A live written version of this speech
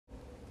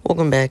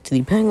Welcome back to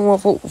the Penguin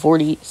Waffle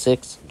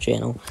 46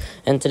 channel,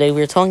 and today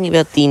we're talking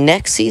about the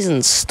next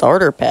season's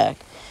starter pack,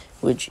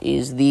 which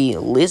is the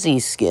Dizzie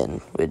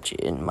skin, which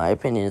in my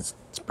opinion is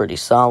pretty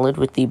solid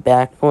with the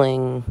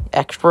backbling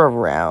extra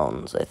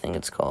rounds, I think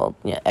it's called.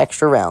 Yeah,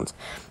 extra rounds.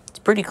 It's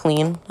pretty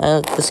clean.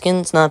 The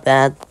skin's not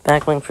bad.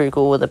 Backbling's pretty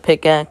cool with a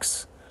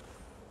pickaxe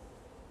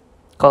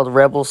called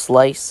Rebel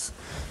Slice.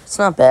 It's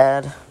not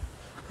bad. I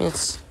mean,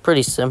 it's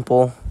pretty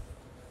simple,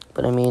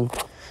 but I mean,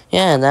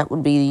 yeah, and that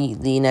would be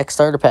the next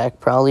starter pack,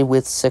 probably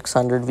with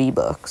 600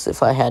 V-Bucks,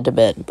 if I had to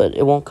bet. But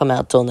it won't come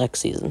out till next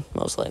season,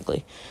 most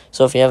likely.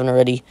 So if you haven't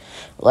already,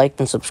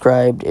 liked and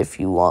subscribed if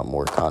you want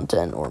more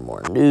content or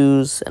more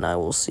news. And I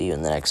will see you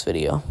in the next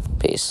video.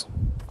 Peace.